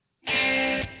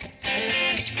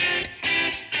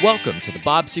Welcome to the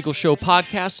Bob Siegel Show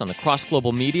podcast on the Cross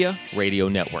Global Media Radio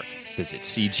Network. Visit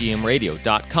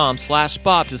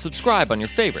cgmradio.com/Bob to subscribe on your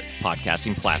favorite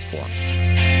podcasting platform.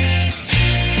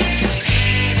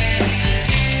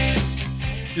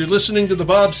 You're listening to the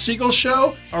Bob Siegel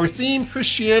Show. Our theme,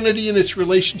 Christianity and its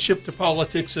relationship to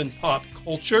politics and pop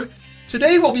culture.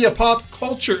 Today will be a pop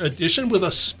culture edition with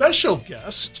a special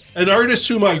guest, an artist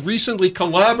whom I recently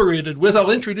collaborated with.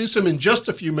 I'll introduce him in just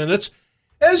a few minutes.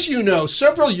 As you know,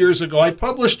 several years ago, I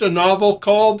published a novel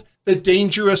called The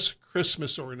Dangerous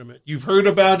Christmas Ornament. You've heard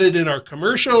about it in our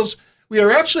commercials. We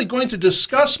are actually going to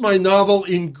discuss my novel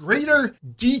in greater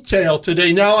detail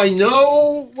today. Now, I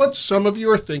know what some of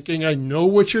you are thinking. I know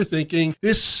what you're thinking.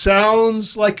 This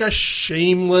sounds like a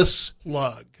shameless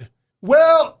plug.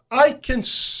 Well, I can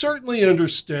certainly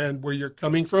understand where you're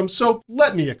coming from, so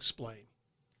let me explain.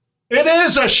 It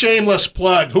is a shameless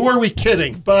plug. Who are we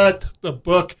kidding? But the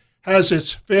book has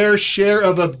its fair share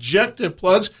of objective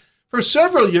plugs. For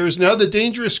several years now, The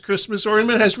Dangerous Christmas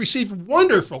Ornament has received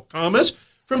wonderful comments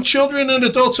from children and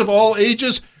adults of all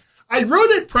ages. I wrote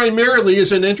it primarily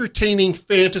as an entertaining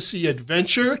fantasy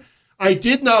adventure. I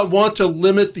did not want to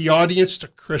limit the audience to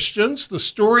Christians. The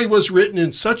story was written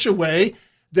in such a way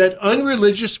that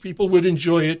unreligious people would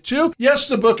enjoy it too. Yes,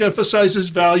 the book emphasizes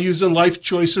values and life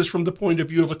choices from the point of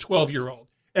view of a 12-year-old.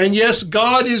 And yes,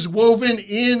 God is woven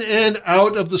in and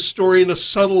out of the story in a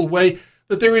subtle way,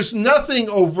 but there is nothing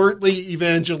overtly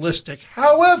evangelistic.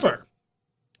 However,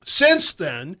 since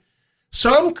then,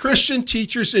 some Christian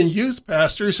teachers and youth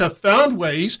pastors have found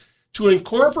ways to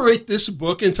incorporate this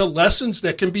book into lessons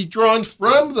that can be drawn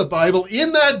from the Bible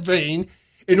in that vein.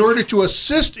 In order to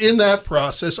assist in that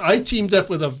process, I teamed up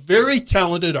with a very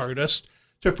talented artist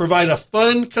to provide a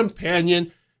fun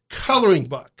companion coloring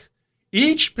book.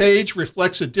 Each page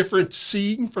reflects a different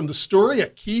scene from the story, a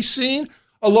key scene,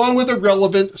 along with a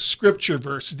relevant scripture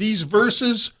verse. These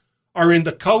verses are in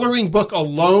the coloring book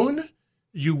alone.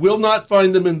 You will not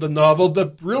find them in the novel. The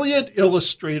brilliant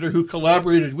illustrator who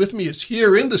collaborated with me is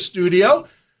here in the studio,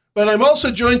 but I'm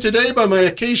also joined today by my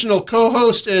occasional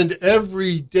co-host and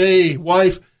everyday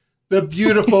wife, the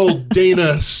beautiful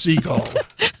Dana Siegel.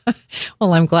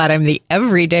 Well, I'm glad I'm the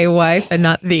everyday wife and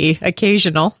not the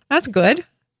occasional. That's good.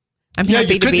 I'm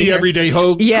happy to be here. Everyday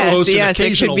co-host yes, and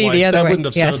occasional it could be wife. the other that way.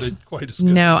 Wouldn't have sounded quite as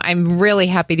good. No, I'm really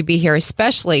happy to be here,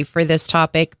 especially for this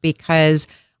topic because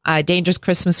Dangerous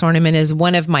Christmas Ornament is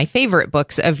one of my favorite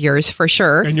books of yours, for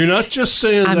sure. And you're not just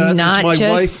saying I'm that not as my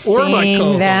just wife or my saying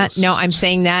co-host. that. No, I'm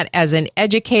saying that as an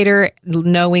educator,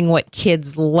 knowing what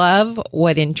kids love,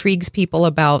 what intrigues people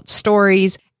about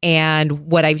stories, and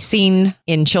what I've seen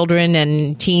in children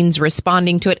and teens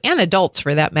responding to it, and adults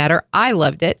for that matter. I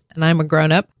loved it, and I'm a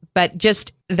grown-up. But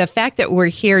just the fact that we're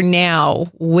here now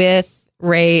with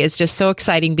Ray is just so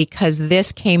exciting because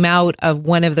this came out of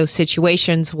one of those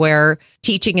situations where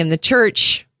teaching in the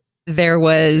church, there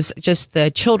was just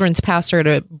the children's pastor had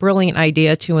a brilliant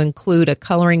idea to include a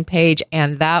coloring page,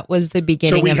 and that was the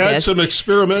beginning of this. So we had some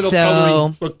experimental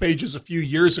coloring book pages a few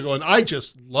years ago, and I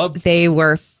just loved them. They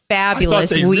were fabulous.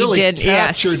 I thought they really captured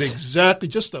yes. exactly,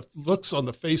 just the looks on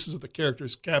the faces of the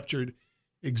characters captured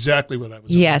exactly what I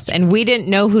was Yes, and we didn't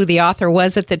know who the author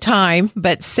was at the time,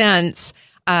 but since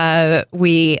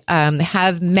we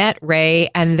have met Ray,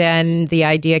 and then the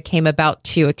idea came about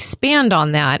to expand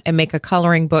on that and make a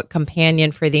coloring book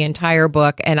companion for the entire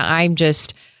book. And I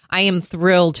am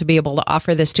thrilled to be able to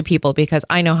offer this to people because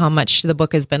I know how much the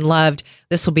book has been loved.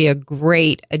 This will be a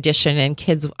great addition, and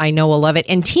kids I know will love it,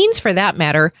 and teens for that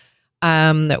matter.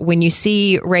 When you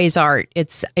see Ray's art,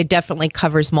 it definitely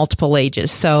covers multiple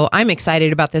ages. So I'm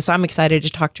excited about this. I'm excited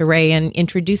to talk to Ray and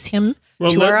introduce him to our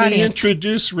audience. Well, let me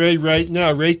introduce Ray right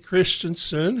now. Ray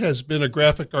Christensen has been a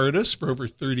graphic artist for over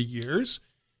 30 years.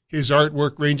 His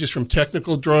artwork ranges from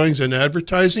technical drawings and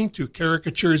advertising to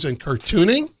caricatures and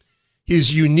cartooning.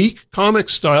 His unique comic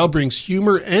style brings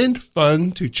humor and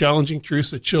fun to challenging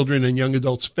truths that children and young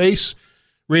adults face.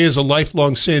 Ray is a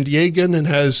lifelong San Diegan and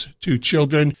has 2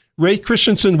 children. Ray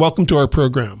Christensen, welcome to our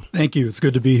program. Thank you. It's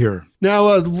good to be here.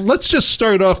 Now, let's just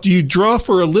start off. Do you draw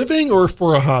for a living or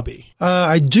for a hobby?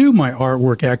 I do my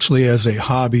artwork actually as a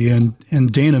hobby, and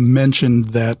Dana mentioned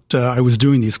that I was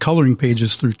doing these coloring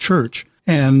pages through church,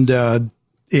 and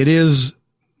it is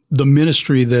the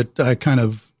ministry that I kind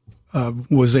of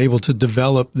was able to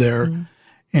develop there,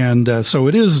 and so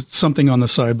it is something on the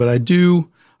side, but I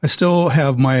still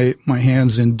have my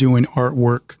hands in doing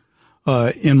artwork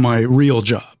in my real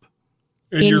job.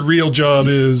 And your real job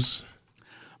is?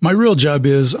 My real job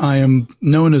is I am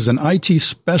known as an IT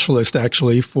specialist,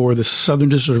 actually, for the Southern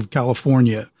District of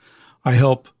California. I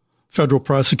help federal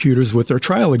prosecutors with their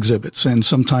trial exhibits, and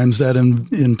sometimes that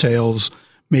entails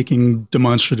making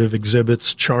demonstrative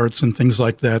exhibits, charts, and things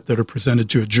like that that are presented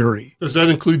to a jury. Does that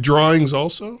include drawings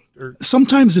also? Or?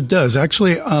 Sometimes it does.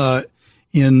 Actually,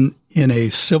 in a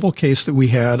civil case that we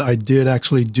had, I did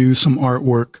actually do some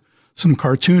artwork, some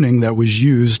cartooning that was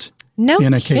used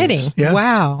in a kidding. case. Yeah.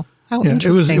 Wow. How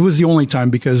interesting. It was the only time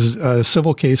because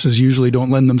civil cases usually don't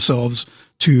lend themselves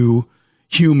to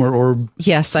humor or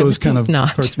those kind of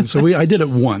cartoons. So I did it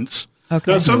once.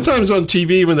 Okay. Now, sometimes on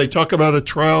TV, when they talk about a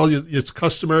trial, it's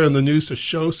customary in the news to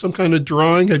show some kind of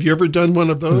drawing. Have you ever done one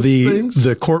of those things?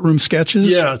 The courtroom sketches?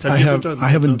 Yeah. I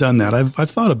haven't done that. I've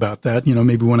thought about that.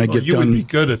 Maybe when I get you done. You would be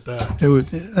good at that.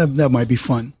 That might be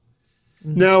fun.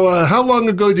 Now, how long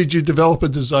ago did you develop a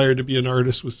desire to be an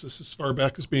artist? Was this as far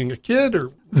back as being a kid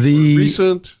or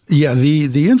recent? Yeah,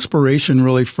 the inspiration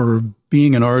really for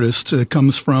being an artist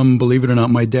comes from, believe it or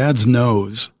not, my dad's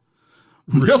nose.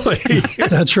 Really?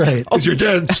 That's right. Is your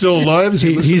dad still alive? Is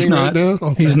he listening he's not. right now?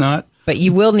 Okay. He's not. But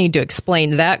you will need to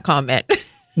explain that comment.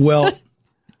 Well,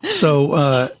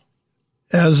 so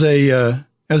as a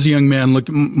young man, look,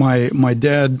 my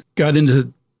dad got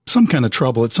into some kind of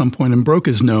trouble at some point and broke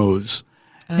his nose.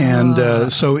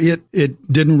 And so it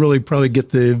didn't really probably get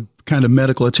the kind of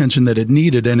medical attention that it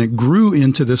needed. And it grew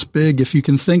into this big, if you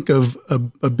can think of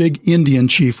a big Indian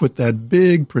chief with that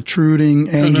big protruding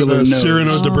angular nose.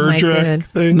 Cyrano de Bergerac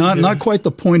thing? Not quite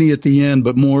the pointy at the end,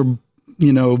 but more,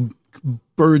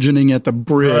 burgeoning at the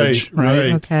bridge,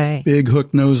 right? Okay. Big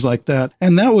hook nose like that.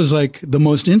 And that was like the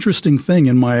most interesting thing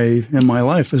in my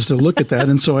life is to look at that.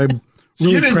 And so I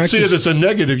really you didn't see it as a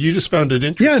negative. You just found it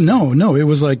interesting. Yeah, no. It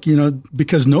was like,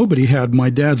 because nobody had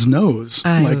my dad's nose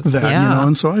like that,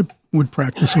 and so I would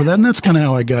practice with that. And that's kind of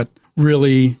how I got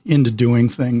really into doing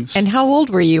things. And how old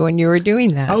were you when you were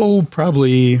doing that? Oh,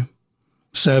 probably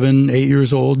 7, 8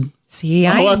 years old. See,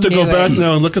 I'll have to go back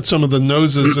now and look at some of the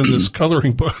noses in this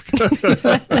coloring book.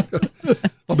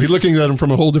 I'll be looking at them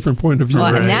from a whole different point of view.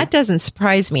 Well, and that doesn't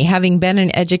surprise me. Having been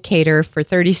an educator for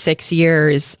 36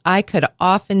 years, I could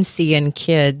often see in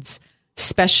kids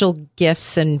special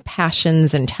gifts and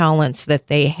passions and talents that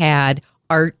they had,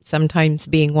 art sometimes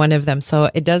being one of them. So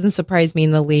it doesn't surprise me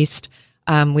in the least.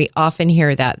 We often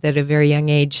hear that at a very young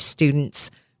age,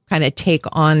 students kind of take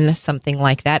on something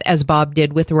like that, as Bob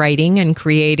did with writing and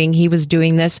creating. He was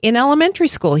doing this in elementary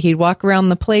school. He'd walk around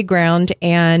the playground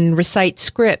and recite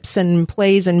scripts and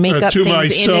plays and make up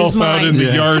things in his mind. Out in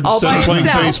the yard instead of playing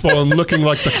baseball and looking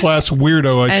like the class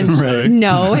weirdo, I should say.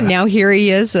 No, and now here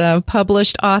he is, a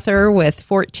published author with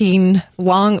 14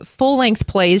 long, full-length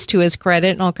plays to his credit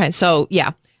and all kinds. So,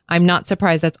 yeah, I'm not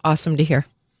surprised. That's awesome to hear.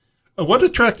 What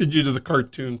attracted you to the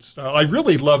cartoon style? I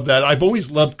really love that. I've always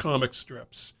loved comic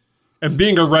strips. And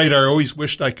being a writer, I always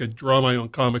wished I could draw my own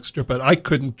comic strip, but I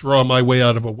couldn't draw my way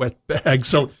out of a wet bag.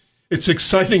 So it's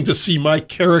exciting to see my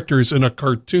characters in a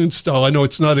cartoon style. I know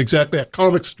it's not exactly a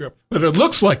comic strip, but it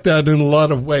looks like that in a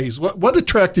lot of ways. What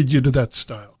attracted you to that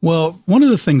style? Well, one of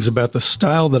the things about the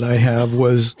style that I have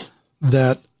was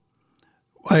that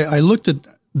I looked at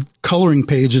coloring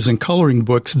pages and coloring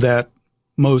books that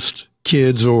most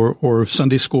kids or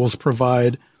Sunday schools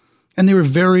provide, and they were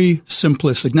very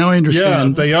simplistic. Now I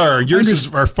understand. Yeah, they are.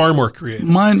 Yours are far more creative.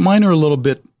 Mine are a little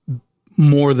bit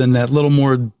more than that, a little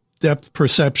more depth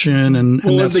perception and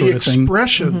that sort of thing. The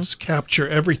expressions capture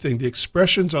everything. The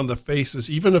expressions on the faces,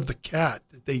 even of the cat,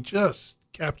 they just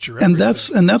capture everything.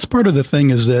 And that's part of the thing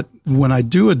is that when I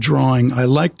do a drawing, I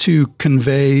like to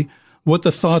convey what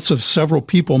the thoughts of several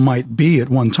people might be at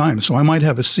one time. So I might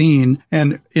have a scene,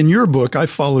 and in your book, I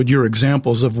followed your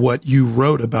examples of what you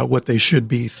wrote about what they should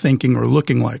be thinking or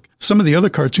looking like. Some of the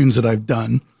other cartoons that I've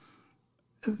done,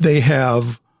 they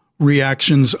have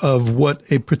reactions of what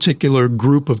a particular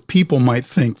group of people might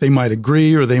think. They might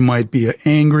agree, or they might be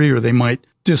angry, or they might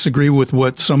disagree with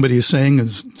what somebody is saying.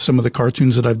 As some of the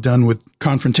cartoons that I've done with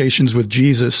confrontations with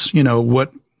Jesus,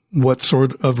 what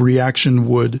sort of reaction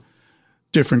would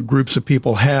different groups of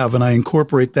people have, and I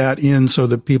incorporate that in so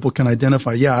that people can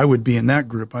identify, yeah, I would be in that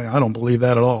group. I don't believe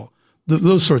that at all.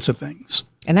 Those sorts of things.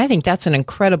 And I think that's an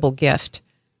incredible gift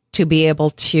to be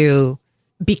able to,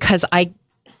 because I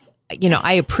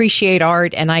appreciate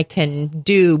art and I can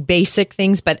do basic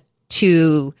things, but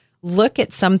to look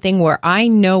at something where I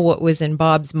know what was in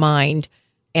Bob's mind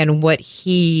and what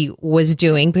he was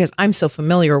doing, because I'm so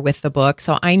familiar with the book,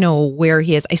 so I know where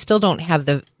he is. I still don't have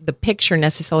the picture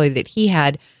necessarily that he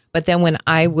had, but then when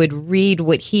I would read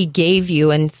what he gave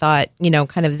you and thought,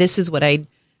 kind of this is what I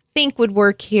think would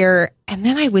work here, and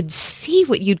then I would see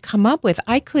what you'd come up with,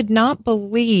 I could not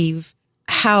believe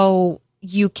how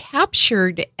you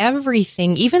captured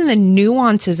everything, even the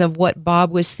nuances of what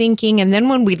Bob was thinking. And then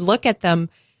when we'd look at them,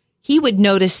 he would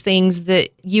notice things that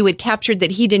you had captured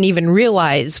that he didn't even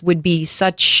realize would be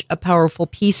such a powerful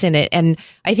piece in it. And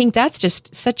I think that's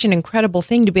just such an incredible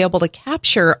thing to be able to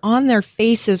capture on their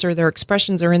faces or their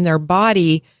expressions or in their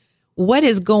body what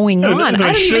is going on. And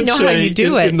I don't even know how you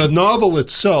do it. In the novel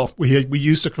itself, we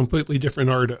used a completely different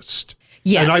artist.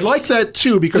 Yes. And I like that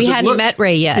too because we hadn't met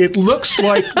Ray yet. It looks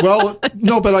like, well,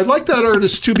 no, but I like that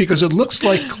artist too because it looks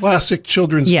like classic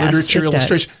children's literature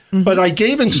illustration. Mm-hmm. But I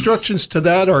gave instructions to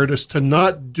that artist to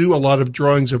not do a lot of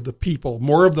drawings of the people,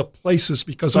 more of the places,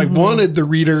 because I wanted the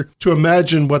reader to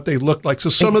imagine what they looked like. So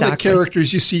some of the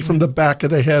characters you see from the back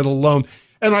of the head alone.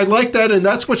 And I like that, and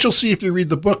that's what you'll see if you read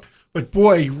the book. But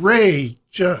boy, Ray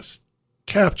just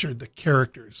captured the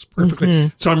characters perfectly. Mm-hmm.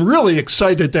 So I'm really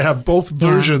excited to have both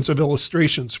versions of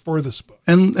illustrations for this book.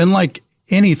 And like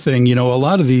anything, a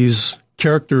lot of these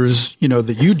characters,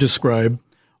 that you describe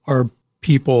are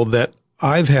people that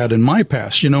I've had in my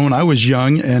past, when I was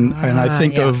young and I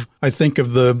think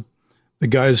of the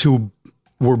guys who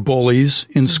were bullies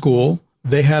in school.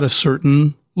 They had a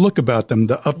certain look about them,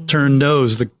 the upturned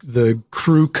nose, the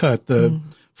crew cut, the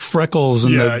freckles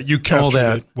and you captured all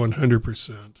that. It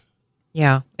 100%.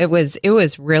 Yeah, it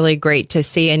was really great to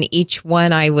see. And each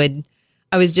one I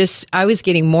was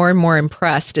getting more and more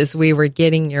impressed as we were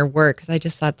getting your work, because I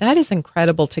just thought that is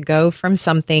incredible to go from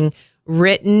something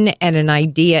written and an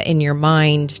idea in your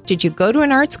mind. Did you go to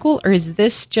an art school, or is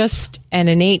this just an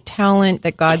innate talent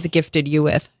that God's gifted you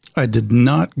with? I did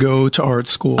not go to art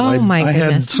school. Oh, my goodness.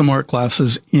 I had some art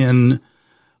classes in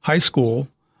high school.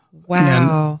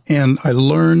 Wow. And I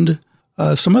learned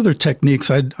some other techniques.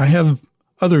 I have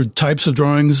other types of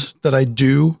drawings that I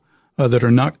do that are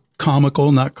not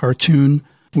comical, not cartoon,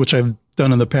 which I've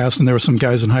done in the past. And there were some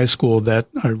guys in high school that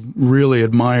I really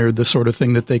admired the sort of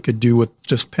thing that they could do with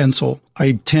just pencil.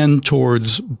 I tend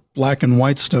towards black and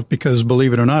white stuff because,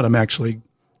 believe it or not, I'm actually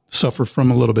suffer from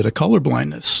a little bit of color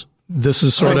blindness. This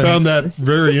is I found that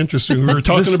very interesting. We were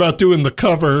talking about doing the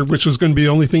cover, which was going to be the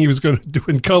only thing he was going to do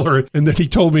in color. And then he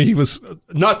told me he was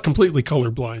not completely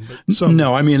colorblind.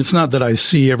 No, I mean, it's not that I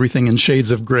see everything in shades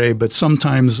of gray, but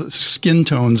sometimes skin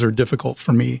tones are difficult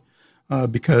for me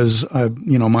because,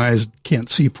 my eyes can't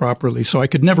see properly. So I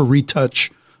could never retouch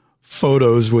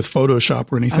photos with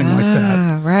Photoshop or anything like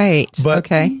that. Right.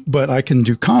 But I can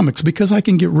do comics because I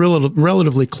can get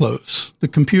relatively close. The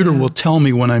computer will tell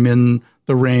me when I'm in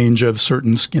the range of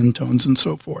certain skin tones and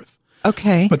so forth.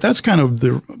 Okay. But that's kind of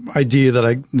the idea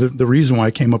that the reason why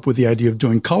I came up with the idea of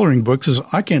doing coloring books is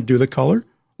I can't do the color.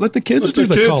 Let the kids do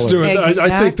the color. Do it. Exactly.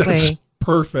 I think that's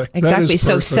perfect. Exactly.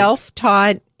 So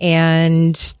self-taught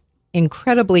and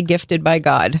incredibly gifted by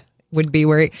God would be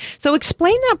where. So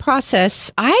explain that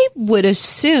process. I would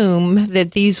assume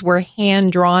that these were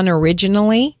hand-drawn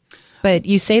originally, but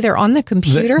you say they're on the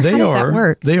computer? How does that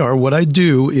work? They are. What I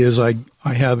do is I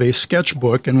have a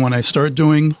sketchbook, and when I start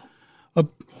doing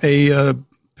a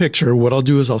picture, what I'll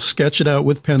do is I'll sketch it out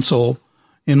with pencil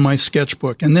in my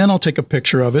sketchbook, and then I'll take a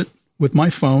picture of it with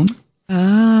my phone.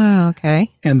 Ah,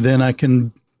 okay. And then I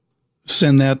can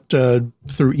send that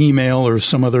through email or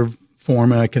some other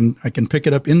form, and I can pick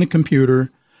it up in the computer,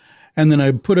 and then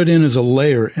I put it in as a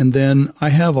layer. And then I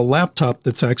have a laptop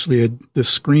that's actually the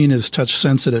screen is touch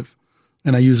sensitive,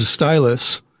 and I use a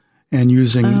stylus, and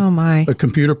using a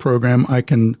computer program, I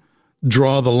can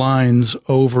draw the lines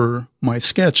over my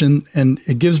sketch, and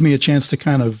it gives me a chance to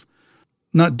kind of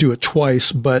not do it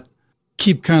twice, but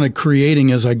keep kind of creating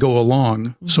as I go along.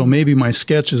 Mm-hmm. So maybe my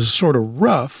sketch is sort of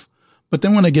rough, but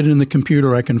then when I get it in the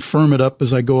computer, I can firm it up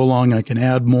as I go along. I can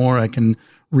add more. I can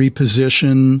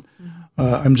reposition.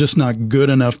 I'm just not good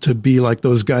enough to be like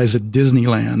those guys at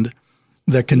Disneyland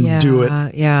that can do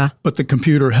it. Yeah. But the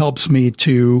computer helps me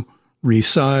to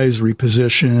resize,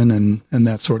 reposition, and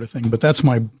that sort of thing. But that's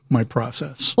my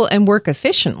process. Well, and work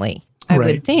efficiently, I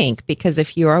would think, because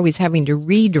if you're always having to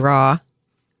redraw,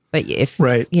 but if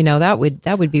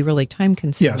that would be really time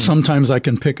consuming. Yeah, sometimes I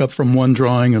can pick up from one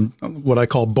drawing and what I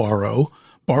call borrow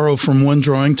from one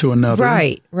drawing to another.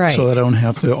 Right. So that I don't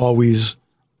have to always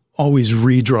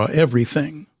redraw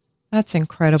everything. That's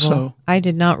incredible. So, I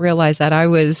did not realize that. I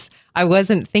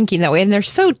wasn't thinking that way. And they're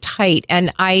so tight.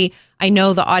 And I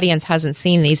know the audience hasn't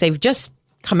seen these. They've just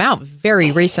come out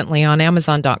very recently on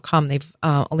Amazon.com. They've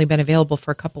only been available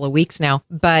for a couple of weeks now.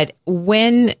 But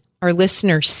when our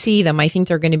listeners see them, I think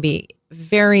they're going to be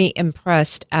very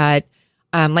impressed at,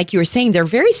 like you were saying, they're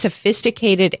very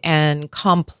sophisticated and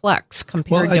complex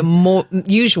compared to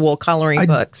usual coloring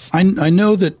books. I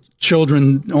know that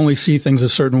children only see things a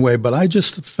certain way, but I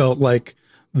just felt like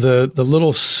the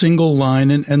little single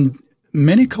line, and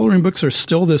many coloring books are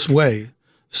still this way.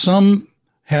 Some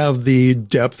have the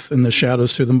depth and the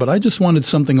shadows to them, but I just wanted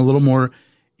something a little more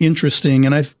interesting.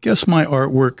 And I guess my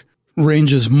artwork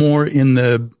ranges more in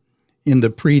the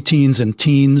preteens and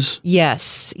teens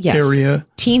yes area.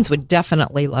 Teens would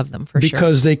definitely love them for sure.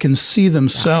 Because they can see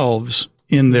themselves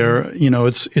in there.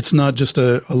 It's not just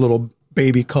a little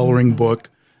baby coloring book.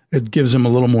 It gives them a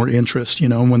little more interest,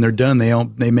 and when they're done,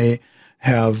 they may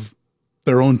have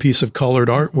their own piece of colored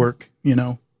artwork,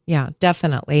 Yeah,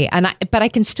 definitely. But I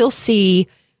can still see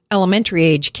elementary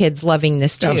age kids loving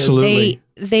this too. Absolutely.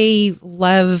 They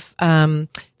love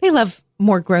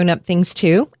more grown up things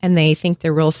too, and they think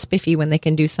they're real spiffy when they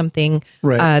can do something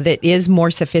that is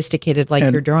more sophisticated,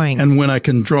 like your drawings. And when I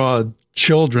can draw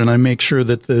children, I make sure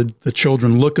that the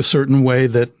children look a certain way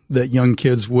that young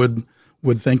kids would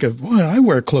think of, well, I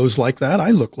wear clothes like that. I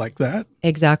look like that.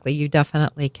 Exactly. You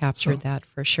definitely captured that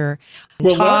for sure.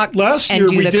 Well, last year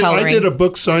I did a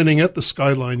book signing at the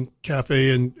Skyline Cafe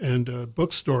and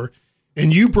bookstore,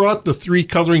 and you brought the 3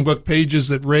 coloring book pages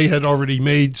that Ray had already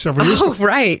made several years ago. Oh,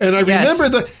 right. And I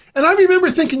remember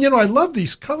thinking, I love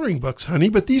these coloring books, honey,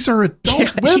 but these are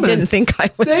adult women. You didn't think I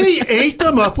was. They ate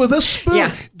them up with a spoon.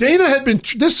 Yeah. Dana had been,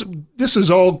 this is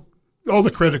all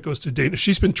the credit goes to Dana.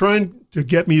 She's been trying to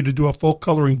get me to do a full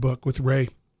coloring book with Ray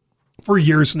for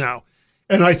years now.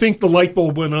 And I think the light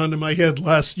bulb went on in my head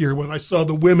last year when I saw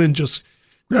the women just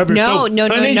grab her. No. You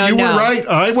were right.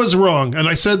 I was wrong. And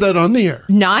I said that on the air.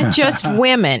 Not just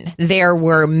women. There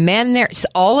were men there.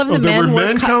 All of the men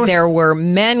were there were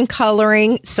men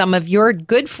coloring. Some of your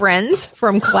good friends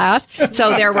from class. So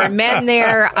there were men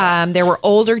there. There were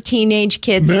older teenage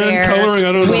kids there. Men coloring.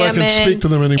 I don't know if I can speak to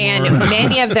them anymore. And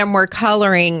many of them were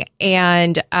coloring.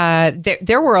 And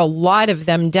there were a lot of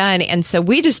them done. And so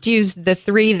we just used the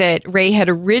 3 that Ray had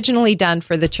originally done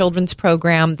for the children's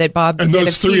program that Bob did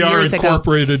a few years ago.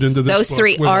 Into this Those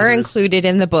 3 are included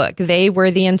in the book. They were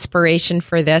the inspiration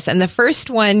for this. And the first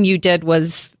one you did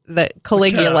was the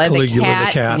Caligula, the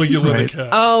cat. Caligula the cat.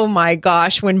 Oh my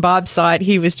gosh. When Bob saw it,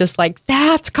 he was just like,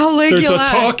 that's Caligula. There's a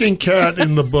talking cat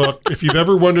in the book. If you've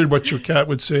ever wondered what your cat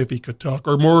would say if he could talk,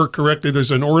 or more correctly,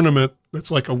 there's an ornament that's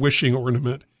like a wishing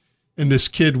ornament. And this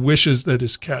kid wishes that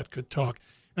his cat could talk.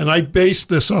 And I based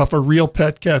this off a real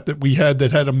pet cat that we had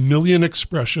that had 1 million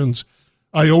expressions.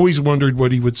 I always wondered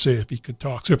what he would say if he could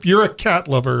talk. So if you're a cat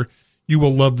lover, you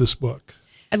will love this book.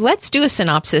 And let's do a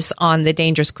synopsis on the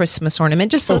Dangerous Christmas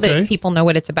Ornament, just so that people know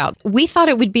what it's about. We thought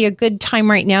it would be a good time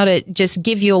right now to just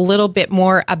give you a little bit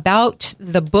more about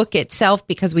the book itself,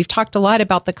 because we've talked a lot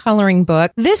about the coloring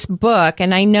book. This book,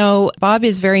 and I know Bob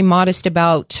is very modest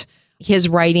about his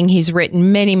writing. He's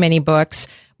written many, many books.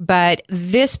 But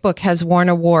this book has won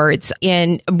awards.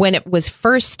 When it was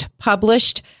first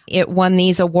published, it won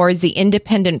these awards, the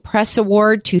Independent Press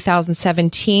Award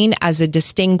 2017 as a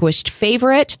distinguished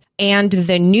favorite, and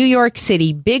the New York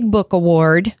City Big Book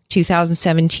Award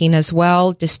 2017 as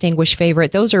well, distinguished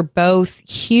favorite. Those are both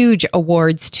huge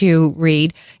awards to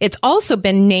read. It's also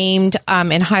been named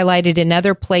and highlighted in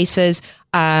other places,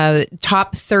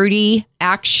 top 30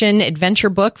 action adventure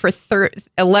book for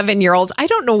 11-year-olds. I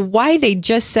don't know why they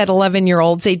just said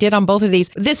 11-year-olds. They did on both of these.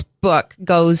 This book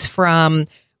goes from,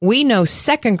 we know,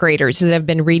 second graders that have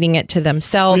been reading it to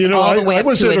themselves all the way up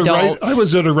to adults. I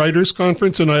was at a writer's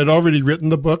conference and I had already written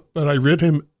the book, but I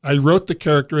wrote the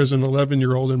character as an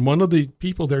 11-year-old, and one of the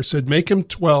people there said, make him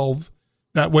 12.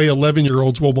 That way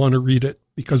 11-year-olds will want to read it,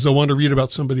 because they'll want to read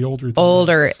about somebody older.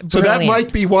 Brilliant. So that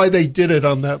might be why they did it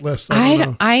on that list.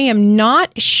 I am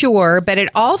not sure, but it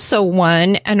also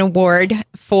won an award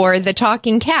for The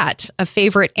Talking Cat, a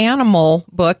favorite animal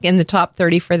book in the top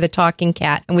 30 for The Talking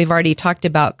Cat. And we've already talked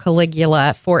about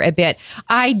Caligula for a bit.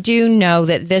 I do know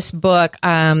that this book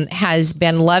has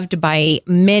been loved by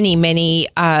many, many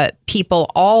people,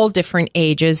 all different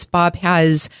ages. Bob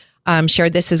has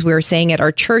shared this, as we were saying, at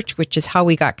our church, which is how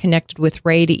we got connected with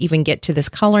Ray to even get to this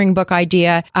coloring book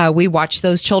idea. We watched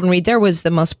those children read. There was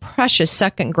the most precious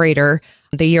second grader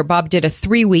the year. Bob did a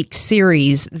 3-week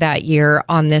series that year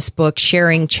on this book,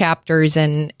 sharing chapters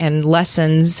and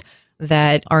lessons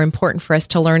that are important for us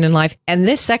to learn in life. And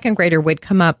this second grader would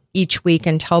come up each week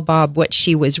and tell Bob what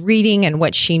she was reading and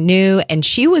what she knew. And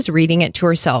she was reading it to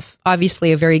herself.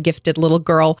 Obviously a very gifted little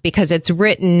girl, because it's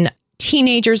written,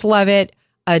 teenagers love it.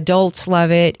 Adults love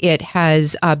it. It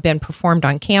has been performed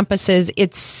on campuses.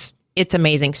 It's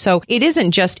amazing. So it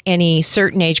isn't just any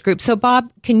certain age group. So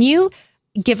Bob, can you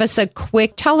give us a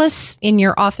quick, tell us in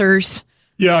your author's.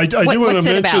 Yeah, I do want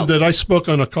to mention that I spoke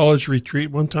on a college retreat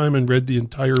one time and read the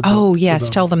entire book. Oh, yes.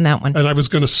 Tell them that one. And I was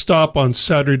going to stop on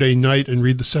Saturday night and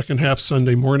read the second half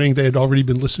Sunday morning. They had already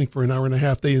been listening for an hour and a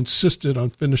half. They insisted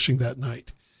on finishing that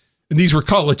night. And these were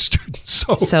college students.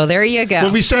 So there you go.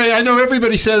 When we say, I know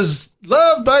everybody says,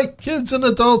 loved by kids and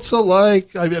adults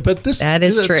alike. But that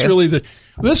is true. Really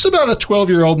this is about a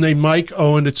 12-year-old named Mike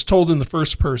Owen. It's told in the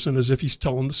first person as if he's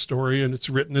telling the story, and it's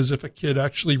written as if a kid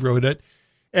actually wrote it.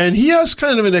 And he has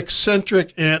kind of an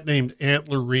eccentric aunt named Aunt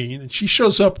Lorene, and she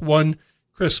shows up one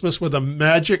Christmas with a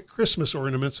magic Christmas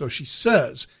ornament, so she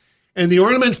says. And the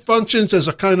ornament functions as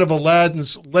a kind of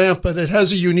Aladdin's lamp, but it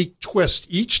has a unique twist.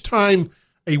 Each time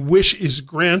a wish is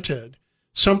granted,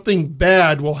 something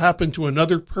bad will happen to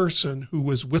another person who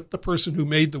was with the person who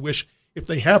made the wish if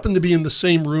they happen to be in the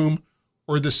same room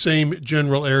or the same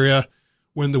general area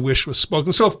when the wish was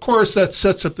spoken. So, of course, that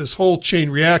sets up this whole chain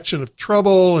reaction of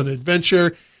trouble and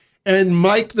adventure. And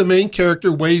Mike, the main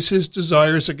character, weighs his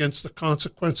desires against the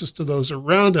consequences to those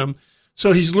around him.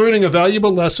 So he's learning a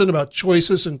valuable lesson about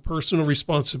choices and personal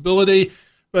responsibility,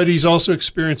 but he's also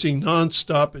experiencing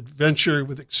nonstop adventure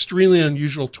with extremely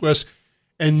unusual twists.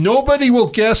 And nobody will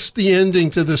guess the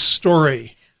ending to this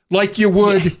story like you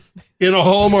would in a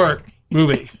Hallmark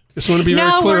movie. Just want to be very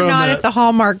clear on that. No, we're not at the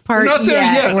Hallmark part yet. We're not there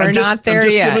yet. We're not there yet.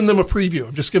 I'm just giving them a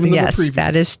preview. Yes,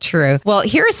 that is true. Well,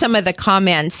 here are some of the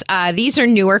comments. These are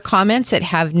newer comments that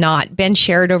have not been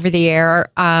shared over the air,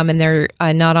 and they're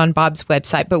not on Bob's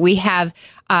website. But we have,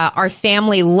 our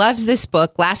family loves this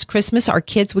book. Last Christmas, our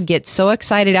kids would get so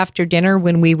excited after dinner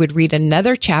when we would read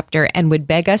another chapter and would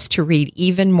beg us to read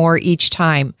even more each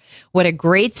time. What a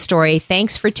great story.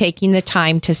 Thanks for taking the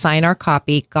time to sign our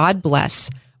copy. God bless,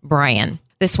 Brian.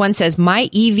 This one says, my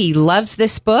Evie loves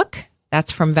this book.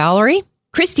 That's from Valerie.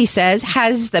 Christy says,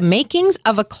 has the makings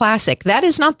of a classic. That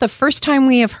is not the first time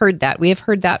we have heard that. We have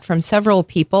heard that from several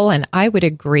people, and I would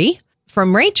agree.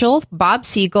 From Rachel, Bob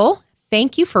Siegel,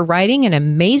 thank you for writing an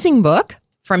amazing book.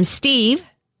 From Steve,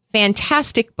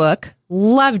 fantastic book.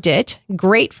 Loved it.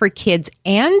 Great for kids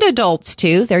and adults,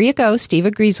 too. There you go. Steve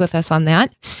agrees with us on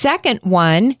that. Second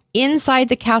one, Inside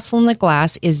the Castle in the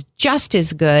Glass, is just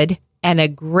as good and a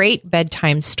great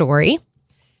bedtime story.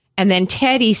 And then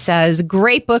Teddy says,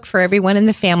 great book for everyone in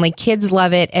the family. Kids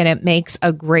love it, and it makes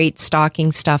a great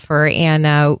stocking stuffer.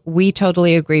 And we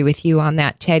totally agree with you on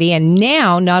that, Teddy. And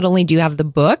now, not only do you have the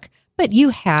book, but you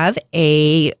have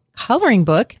a coloring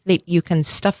book that you can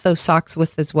stuff those socks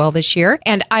with as well this year.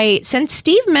 And since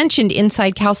Steve mentioned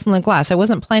Inside Castle in the Glass, I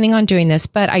wasn't planning on doing this,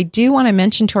 but I do want to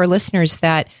mention to our listeners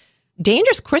that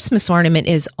Dangerous Christmas Ornament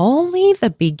is only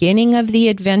the beginning of the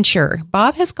adventure.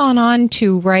 Bob has gone on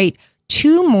to write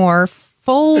 2 more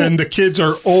full, and the kids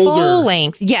are older. Full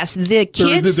length. Yes, the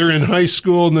kids. They're in high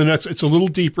school, and it's a little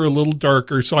deeper, a little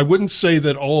darker. So I wouldn't say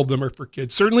that all of them are for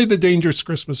kids. Certainly the Dangerous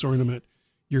Christmas Ornament,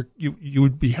 you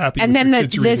would be happy and with then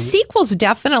the sequels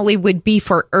definitely would be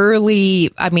for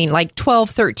early, like 12,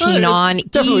 13 on,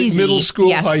 definitely easy. Middle school,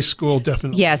 yes. High school,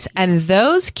 definitely. Yes, and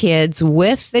those kids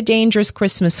with the Dangerous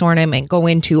Christmas Ornament go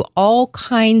into all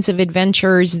kinds of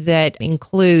adventures that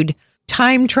include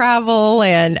time travel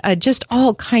and just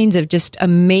all kinds of just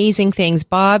amazing things.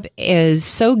 Bob is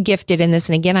so gifted in this.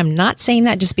 And again, I'm not saying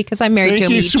that just because I'm married to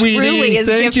him. He sweetie. Truly is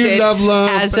Thank gifted you, love.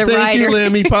 as a Thank writer. you,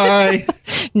 Lammy Pie.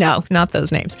 No, not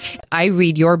those names. I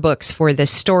read your books for the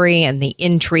story and the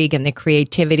intrigue and the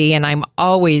creativity. And I'm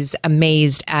always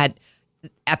amazed at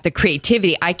the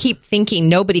creativity. I keep thinking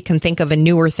nobody can think of a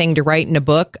newer thing to write in a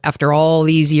book after all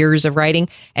these years of writing,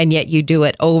 and yet you do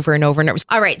it over and over and over.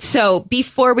 All right, so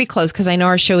before we close, because I know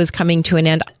our show is coming to an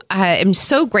end, I am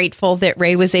so grateful that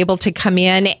Ray was able to come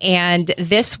in, and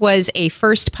this was a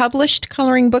first published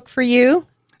coloring book for you.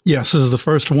 Yes, this is the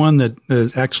first one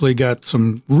that actually got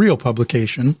some real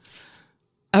publication.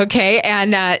 Okay,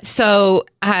 and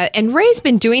and Ray's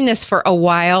been doing this for a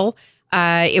while.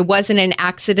 It wasn't an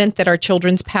accident that our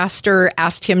children's pastor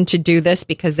asked him to do this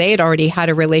because they had already had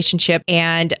a relationship.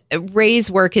 And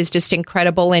Ray's work is just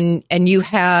incredible. And you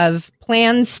have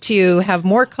plans to have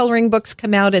more coloring books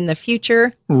come out in the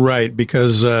future? Right,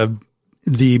 because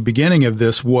the beginning of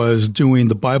this was doing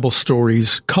the Bible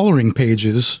stories coloring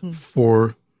pages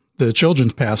for the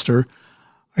children's pastor.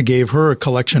 I gave her a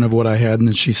collection of what I had, and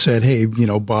then she said, hey,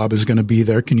 Bob is going to be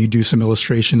there. Can you do some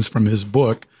illustrations from his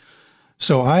book?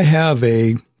 So I have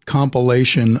a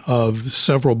compilation of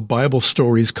several Bible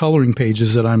stories coloring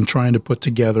pages that I'm trying to put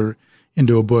together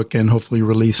into a book and hopefully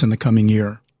release in the coming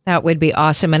year. That would be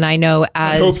awesome. And I know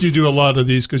I hope you do a lot of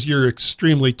these because you're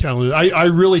extremely talented. I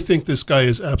really think this guy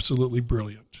is absolutely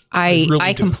brilliant.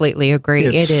 I completely agree.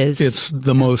 It's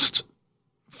the most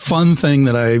fun thing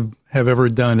that I have ever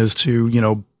done is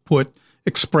to, put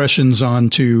expressions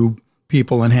onto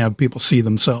people and have people see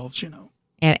themselves,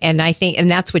 And I think,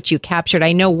 and that's what you captured.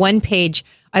 I know one page,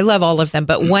 I love all of them,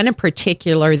 but one in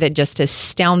particular that just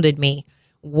astounded me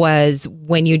was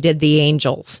when you did the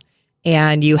angels.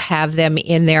 and you have them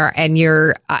in there, and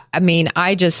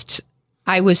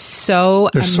I was so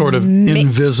they're sort of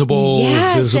invisible,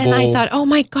 yes, visible. And I thought, oh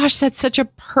my gosh, that's such a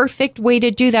perfect way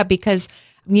to do that, because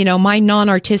my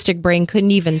non-artistic brain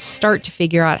couldn't even start to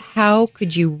figure out how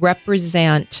could you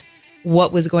represent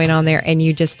what was going on there, and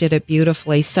you just did it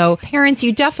beautifully. So parents,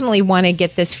 you definitely want to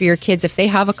get this for your kids. If they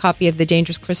have a copy of The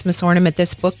Dangerous Christmas Ornament,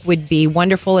 this book would be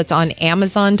wonderful. It's on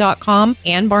Amazon.com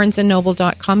and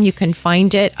BarnesandNoble.com. You can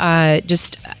find it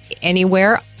just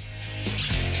anywhere.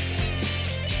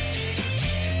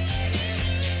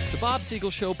 The Bob Siegel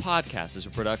Show podcast is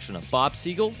a production of Bob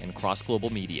Siegel and Cross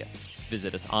Global Media.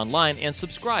 Visit us online and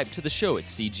subscribe to the show at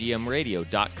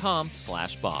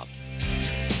cgmradio.com/Bob.